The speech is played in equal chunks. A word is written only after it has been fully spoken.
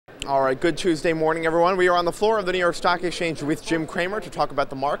All right, good Tuesday morning, everyone. We are on the floor of the New York Stock Exchange with Jim Cramer to talk about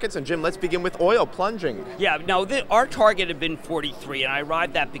the markets. And Jim, let's begin with oil plunging. Yeah, no, our target had been 43, and I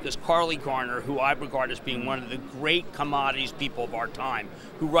arrived at that because Carly Garner, who I regard as being one of the great commodities people of our time,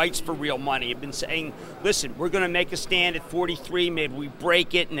 who writes for real money, had been saying, listen, we're going to make a stand at 43, maybe we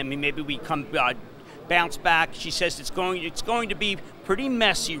break it, and then maybe we come bounce back. She says it's going to be pretty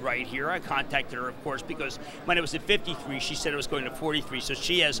messy right here. I contacted her, of course, because when it was at 53, she said it was going to 43. So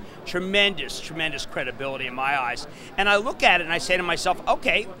she has tremendous credibility in my eyes. And I look at it and I say to myself,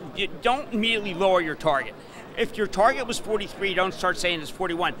 okay, you don't immediately lower your target. If your target was 43, don't start saying it's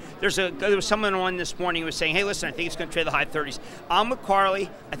 41. There was someone on this morning who was saying, hey, listen, I think it's going to trade the high 30s. I'm with Carly.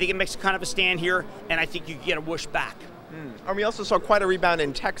 I think it makes kind of a stand here, and I think you can get a whoosh back. And we also saw quite a rebound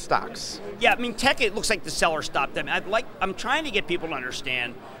in tech stocks. Yeah, I mean, tech, it looks like the seller stopped them. I'm trying to get people to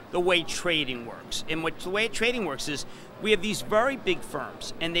understand the way trading works. And the way trading works is we have these very big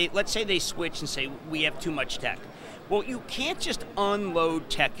firms, and let's say they switch and say, we have too much tech. Well, you can't just unload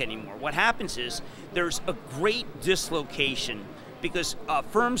tech anymore. What happens is there's a great dislocation because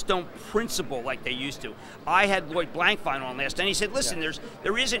firms don't principle like they used to. I had Lloyd Blankfein on last, and he said, listen,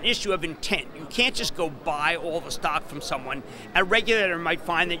 there is an issue of intent. You can't just go buy all the stock from someone. A regulator might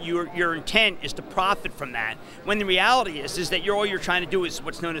find that your intent is to profit from that, when the reality is that all you're trying to do is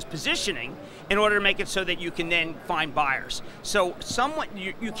what's known as positioning in order to make it so that you can then find buyers. So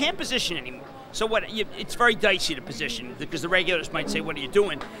you can't position anymore. So it's very dicey to position because the regulators might say, what are you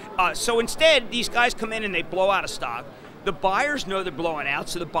doing? So instead, these guys come in and they blow out a stock. The buyers know they're blowing out,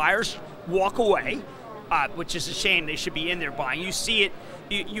 so the buyers walk away, which is a shame. They should be in there buying. You see it.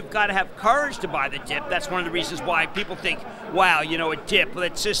 You've got to have courage to buy the dip. That's one of the reasons why people think, wow, a dip. Well,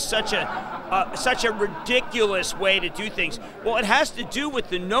 it's just such a ridiculous way to do things. Well, it has to do with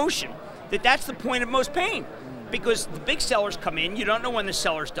the notion that that's the point of most pain. Because the big sellers come in, you don't know when the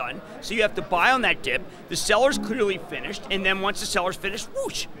seller's done, so you have to buy on that dip. The seller's clearly finished, and then once the seller's finished,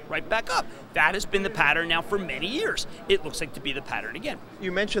 whoosh, right back up. That has been the pattern now for many years. It looks like to be the pattern again.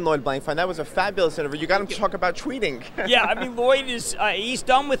 You mentioned Lloyd Blankfein. That was a fabulous interview. You got him to talk about tweeting. Yeah, I mean, Lloyd he's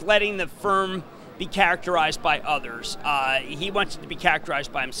done with letting the firm be characterized by others. He wants it to be characterized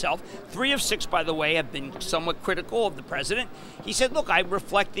by himself. 3 of 6, by the way, have been somewhat critical of the president. He said, look, I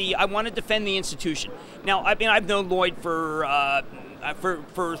want to defend the institution. Now, I mean, I've known Lloyd for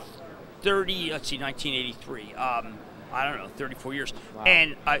 1983. I don't know, 34 years. Wow.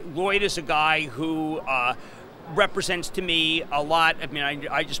 And Lloyd is a guy who represents to me a lot. I mean,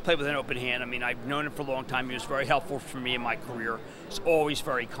 I just play with an open hand. I mean, I've known him for a long time. He was very helpful for me in my career. He's always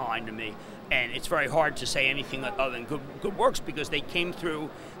very kind to me. And it's very hard to say anything other than good works because they came through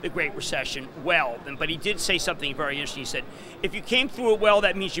the Great Recession well. But he did say something very interesting. He said, if you came through it well,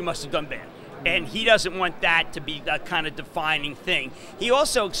 that means you must have done bad. And he doesn't want that to be the kind of defining thing. He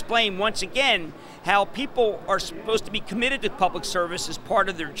also explained, once again, how people are supposed to be committed to public service as part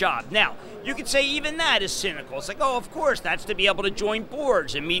of their job. Now, you could say even that is cynical. It's like, oh, of course, that's to be able to join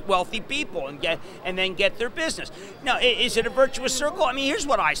boards and meet wealthy people and then get their business. Now, is it a virtuous circle? I mean, here's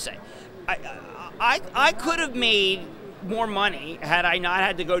what I say. I could have made more money had I not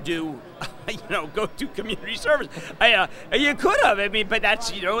had to go do community service. You could have, I mean, but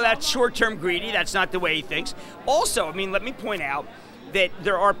that's short-term greedy. That's not the way he thinks. Also, I mean, let me point out that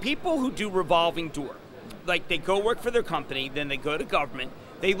there are people who do revolving door. Like they go work for their company, then they go to government,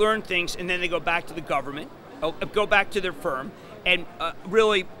 they learn things, and then they go back to the government, go back to their firm, and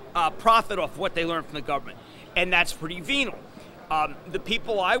really profit off what they learned from the government. And that's pretty venal. The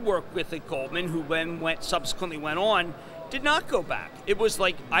people I worked with at Goldman, who subsequently went on, did not go back. It was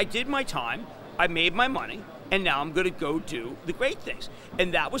like, I did my time, I made my money, and now I'm going to go do the great things.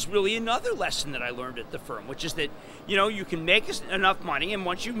 And that was really another lesson that I learned at the firm, which is that, you can make enough money, and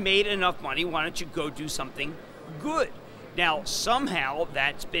once you've made enough money, why don't you go do something good? Now, somehow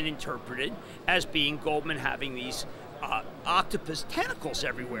that's been interpreted as being Goldman having these octopus tentacles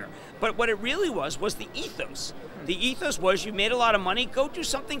everywhere. But what it really was the ethos. The ethos was you made a lot of money, go do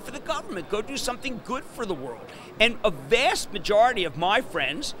something for the government, go do something good for the world. And a vast majority of my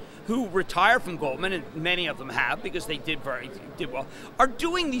friends who retire from Goldman, and many of them have because they did well, are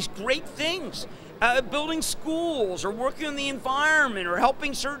doing these great things. Building schools or working on the environment or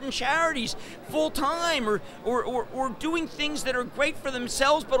helping certain charities full-time or doing things that are great for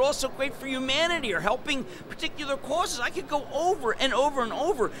themselves but also great for humanity or helping particular causes. I could go over and over and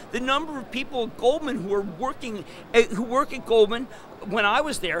over the number of people at Goldman who work at Goldman when I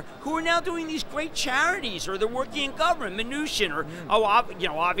was there who are now doing these great charities, or they're working in government, Mnuchin, or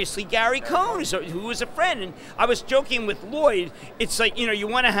obviously Gary Cohn, who was a friend. And I was joking with Lloyd. It's like, you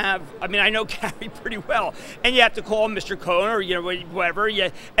want to have. I mean, I know Gary pretty well, and you have to call him Mr. Cohn or whatever. Yeah,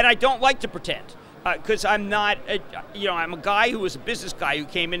 and I don't like to pretend because I'm not. I'm a guy who was a business guy who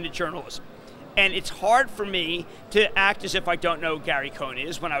came into journalism. And it's hard for me to act as if I don't know who Gary Cohn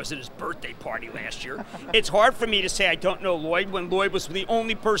is when I was at his birthday party last year. It's hard for me to say I don't know Lloyd when Lloyd was the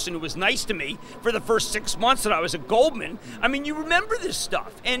only person who was nice to me for the first 6 months that I was at Goldman. I mean, you remember this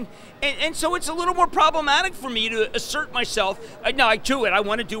stuff. And so it's a little more problematic for me to assert myself. No, I do it. I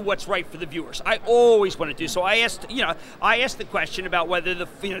want to do what's right for the viewers. I always want to do. So I asked the question about whether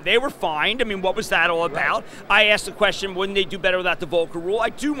they were fined. I mean, what was that all about? Right. I asked the question, wouldn't they do better without the Volcker rule?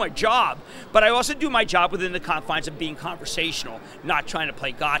 I do my job, but I also do my job within the confines of being conversational, not trying to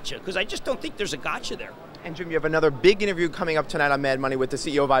play gotcha, because I just don't think there's a gotcha there. And Jim, you have another big interview coming up tonight on Mad Money with the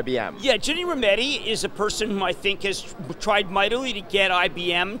CEO of IBM. Yeah, Ginny Rometty is a person who I think has tried mightily to get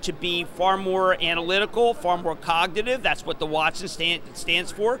IBM to be far more analytical, far more cognitive. That's what the Watson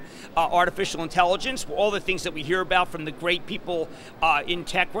stands for, artificial intelligence, all the things that we hear about from the great people in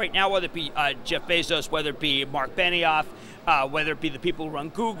tech right now, whether it be Jeff Bezos, whether it be Mark Benioff, whether it be the people who run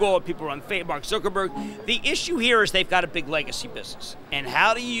Google, people who run Facebook, Mark Zuckerberg. The issue here is they've got a big legacy business. And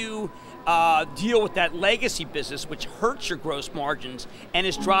how do you deal with that legacy business, which hurts your gross margins and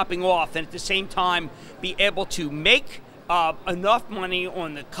is dropping off, and at the same time be able to make enough money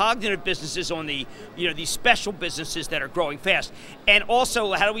on the cognitive businesses, on the these special businesses that are growing fast? And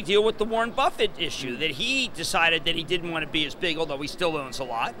also, how do we deal with the Warren Buffett issue, that he decided that he didn't want to be as big, although he still owns a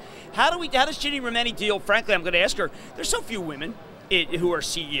lot? How does Ginny Rometty deal? Frankly, I'm going to ask her. There's so few women who are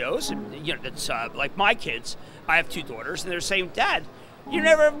CEOs, and that's like my kids. I have 2 daughters, and they're saying, "Dad, you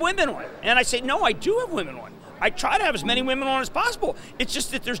never have women on." And I say, no, I do have women on. I try to have as many women on as possible. It's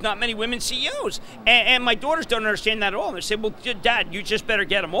just that there's not many women CEOs. And my daughters don't understand that at all. And they say, well, Dad, you just better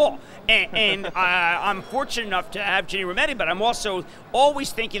get them all. And I'm fortunate enough to have Ginny Rometty, but I'm also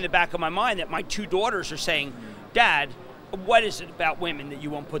always thinking in the back of my mind that my 2 daughters are saying, Dad, what is it about women that you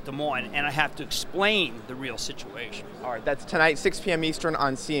won't put them on? And I have to explain the real situation. All right, that's tonight, 6 p.m. Eastern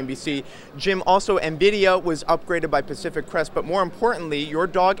on CNBC. Jim, also Nvidia was upgraded by Pacific Crest, but more importantly, your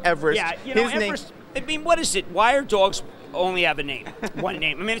dog Everest. Yeah, Everest, I mean, what is it? Why are dogs only have a name, one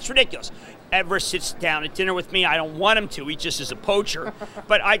name? I mean, it's ridiculous. Everest sits down at dinner with me. I don't want him to. He just is a poacher.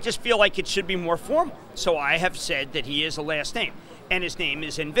 But I just feel like it should be more formal. So I have said that he is a last name, and his name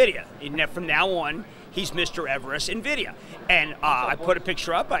is Nvidia. And from now on, he's Mr. Everest Nvidia. And I put a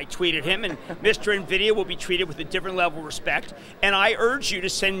picture up, I tweeted him, and Mr. Nvidia will be treated with a different level of respect. And I urge you to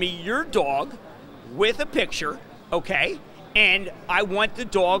send me your dog with a picture, okay? And I want the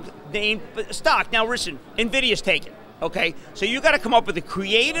dog named stock. Now listen, Nvidia's taken, okay? So you gotta come up with a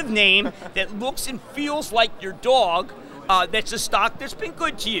creative name that looks and feels like your dog, that's a stock that's been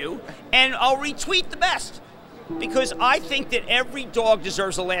good to you, and I'll retweet the best. Because I think that every dog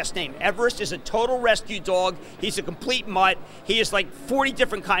deserves a last name. Everest is a total rescue dog. He's a complete mutt. He is like 40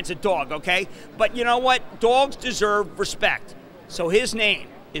 different kinds of dog, okay? But you know what? Dogs deserve respect. So his name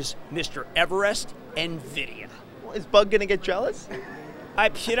is Mr. Everest Nvidia. Well, is Bug gonna get jealous?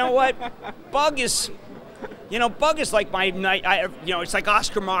 You know what? Bug is like my night. It's like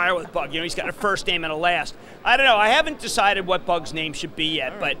Oscar Mayer with Bug. He's got a first name and a last. I don't know. I haven't decided what Bug's name should be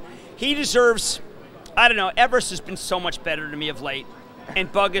yet, but he deserves. I don't know. Everest has been so much better to me of late, and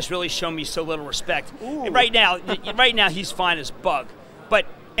Bug has really shown me so little respect. Right now, he's fine as Bug, but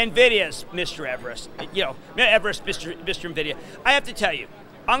Nvidia's Mr. Everest. Everest, Mr. Nvidia. I have to tell you,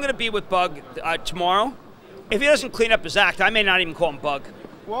 I'm going to be with Bug tomorrow. If he doesn't clean up his act, I may not even call him Bug.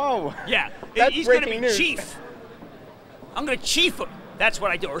 Whoa. Yeah, That's he's going to be news. chief. I'm going to chief him. That's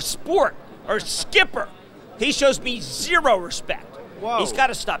what I do. Or sport. Or skipper. He shows me zero respect. Whoa. He's got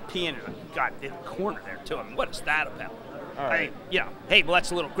to stop peeing in the corner there to him. What is that about? All right. Hey, well,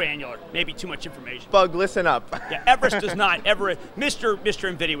 that's a little granular. Maybe too much information. Bug, listen up. Yeah, Everest does not ever. Mr.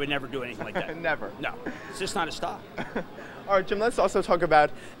 Nvidia would never do anything like that. Never. No, it's just not his style. All right, Jim, let's also talk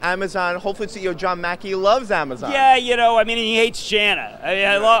about Amazon. Hopefully CEO John Mackey loves Amazon. Yeah, he hates Jana.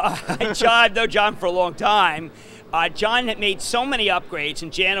 I've known John for a long time. John had made so many upgrades,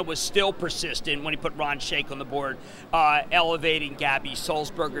 and Jana was still persistent when he put Ron Shaich on the board, elevating Gabby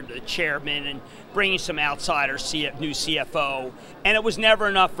Sulzberger to the chairman and bringing some outsider new CFO. And it was never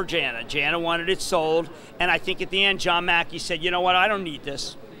enough for Jana. Jana wanted it sold, and I think at the end, John Mackey said, you know what, I don't need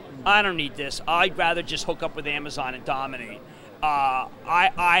this. I'd rather just hook up with Amazon and dominate.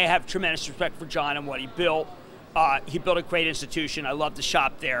 I have tremendous respect for John and what he built. He built a great institution. I love to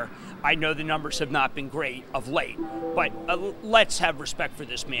shop there. I know the numbers have not been great of late, but let's have respect for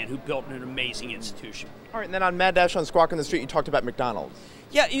this man who built an amazing institution. All right, and then on Mad Dash on Squawk on the Street, you talked about McDonald's.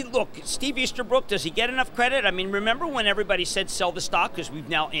 Yeah, look, Steve Easterbrook, does he get enough credit? I mean, remember when everybody said sell the stock because we've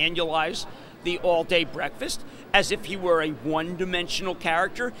now annualized the all-day breakfast as if he were a one-dimensional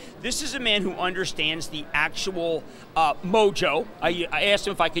character? This is a man who understands the actual mojo. I asked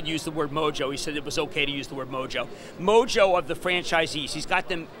him if I could use the word mojo. He said it was okay to use the word mojo. Mojo of the franchisees. He's got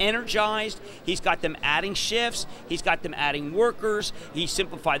them energized. He's got them adding shifts. He's got them adding workers. He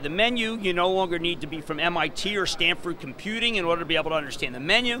simplified the menu. You no longer need to be from MIT or Stanford Computing in order to be able to understand the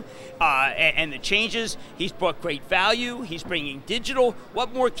menu and the changes. He's brought great value. He's bringing digital.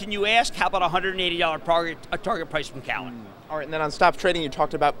 What more can you ask? How about $180 target price from Cowen? All right, and then on Stop Trading, you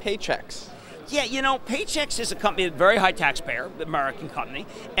talked about Paychex. Yeah, you know, Paychex is a company, a very high taxpayer, American company,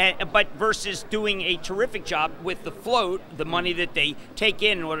 but versus doing a terrific job with the float, the money that they take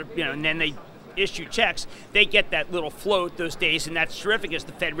in order, and then they issue checks, they get that little float those days, and that's terrific as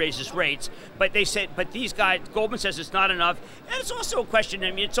the Fed raises rates. But they said, but these guys, Goldman says it's not enough, and it's also a question.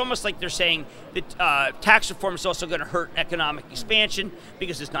 I mean, it's almost like they're saying that tax reform is also going to hurt economic expansion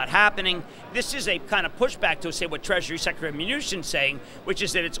because it's not happening. This is a kind of pushback to say what Treasury Secretary Mnuchin's saying, which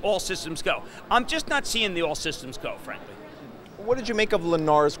is that it's all systems go. I'm just not seeing the all systems go, frankly. What did you make of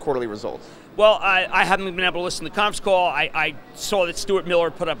Lennar's quarterly results? Well, I haven't been able to listen to the conference call. I saw that Stuart Miller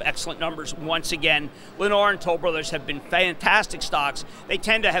put up excellent numbers once again. Lennar and Toll Brothers have been fantastic stocks. They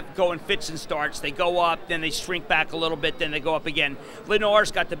tend to go in fits and starts. They go up, then they shrink back a little bit, then they go up again.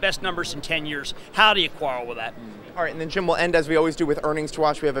 Lennar's got the best numbers in 10 years. How do you quarrel with that? All right, and then Jim, we'll end as we always do with earnings to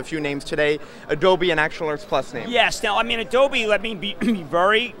watch. We have a few names today. Adobe and Action Alerts Plus name. Yes, now, I mean, Adobe, let me be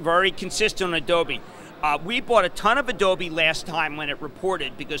very, very consistent on Adobe. We bought a ton of Adobe last time when it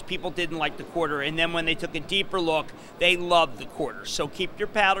reported because people didn't like the quarter, and then when they took a deeper look, they loved the quarter. So keep your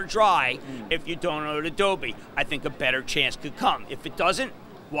powder dry if you don't own Adobe. I think a better chance could come. If it doesn't,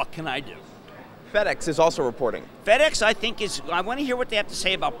 what can I do? FedEx is also reporting. FedEx, I think, I want to hear what they have to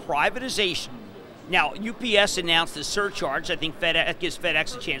say about privatization. Now, UPS announced the surcharge. I think FedEx gives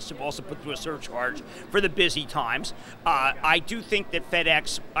FedEx a chance to also put through a surcharge for the busy times. I do think that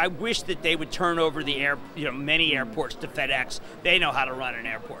FedEx, I wish that they would turn over the many airports to FedEx. They know how to run an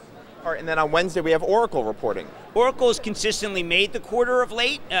airport. All right, and then on Wednesday we have Oracle reporting. Oracle has consistently made the quarter of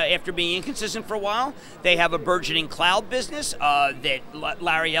late after being inconsistent for a while. They have a burgeoning cloud business that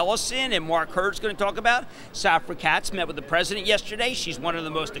Larry Ellison and Mark Hurd's going to talk about. Safra Catz met with the president yesterday. She's one of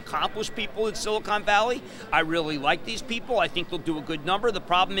the most accomplished people in Silicon Valley. I really like these people. I think they'll do a good number. The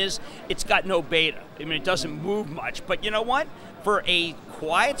problem is it's got no beta. I mean, it doesn't move much. But you know what? For a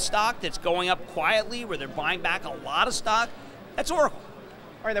quiet stock that's going up quietly, where they're buying back a lot of stock, that's Oracle.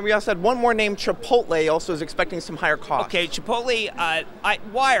 All right, then we also had one more name, Chipotle, also is expecting some higher costs. Okay, Chipotle,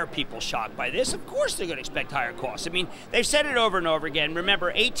 why are people shocked by this? Of course they're going to expect higher costs. I mean, they've said it over and over again.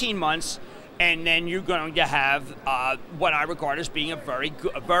 Remember, 18 months, and then you're going to have what I regard as being a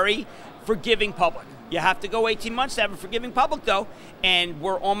very forgiving public. You have to go 18 months to have a forgiving public, though, and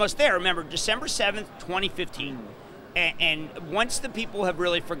we're almost there. Remember, December 7th, 2015. And once the people have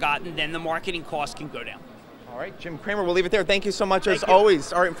really forgotten, then the marketing costs can go down. All right, Jim Cramer, we'll leave it there. Thank you so much as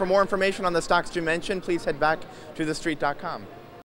always. All right, for more information on the stocks you mentioned, please head back to thestreet.com.